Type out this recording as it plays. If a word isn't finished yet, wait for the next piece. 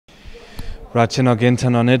Ratchanok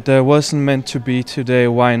Intanon, it wasn't meant to be today.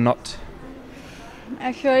 Why not?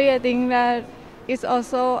 Actually, I think that it's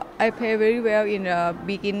also I play very well in the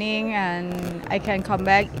beginning, and I can come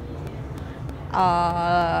back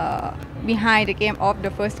behind the game of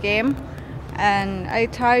the first game, and I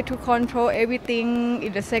try to control everything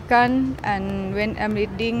in the second. And when I'm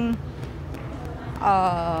leading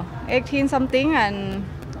 18 something, and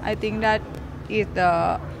I think that is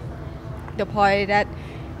the point that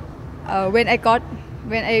when I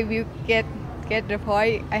will get the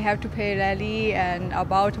point, I have to play rally and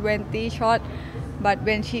about 20 shot. But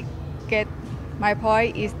when she get my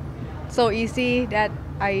point, it's so easy that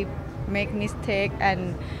I make mistake,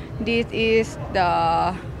 and this is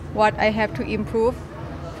the what I have to improve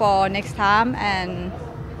for next time. And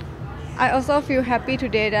I also feel happy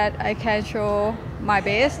today that I can show my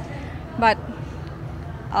best, but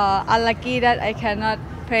unlucky that I cannot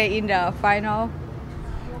play in the final.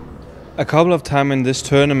 A couple of times in this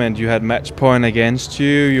tournament you had match point against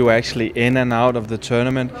you. You were actually in and out of the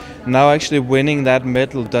tournament. Now actually winning that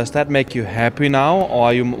medal, does that make you happy now, or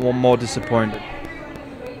are you more disappointed?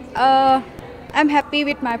 I'm happy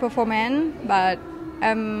with my performance, but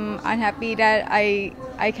I'm unhappy that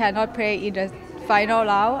I cannot play in the final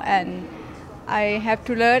round, and I have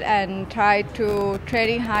to learn and try to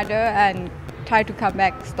training harder and try to come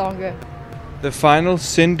back stronger. The final,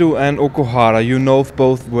 Sindhu and Okuhara, you know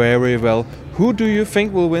both very well. Who do you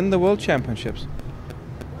think will win the World Championships?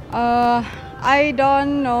 I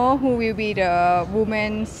don't know who will be the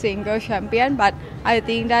women's single champion, but I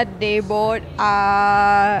think that they both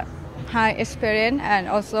are high experience and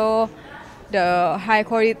also the high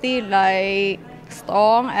quality, like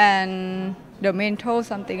strong and the mental,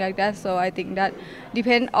 something like that. So I think that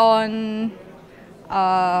depends on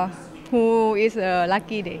who is a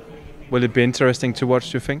lucky day. Will it be interesting to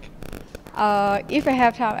watch, do you think? If I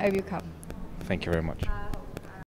have time, I will come. Thank you very much.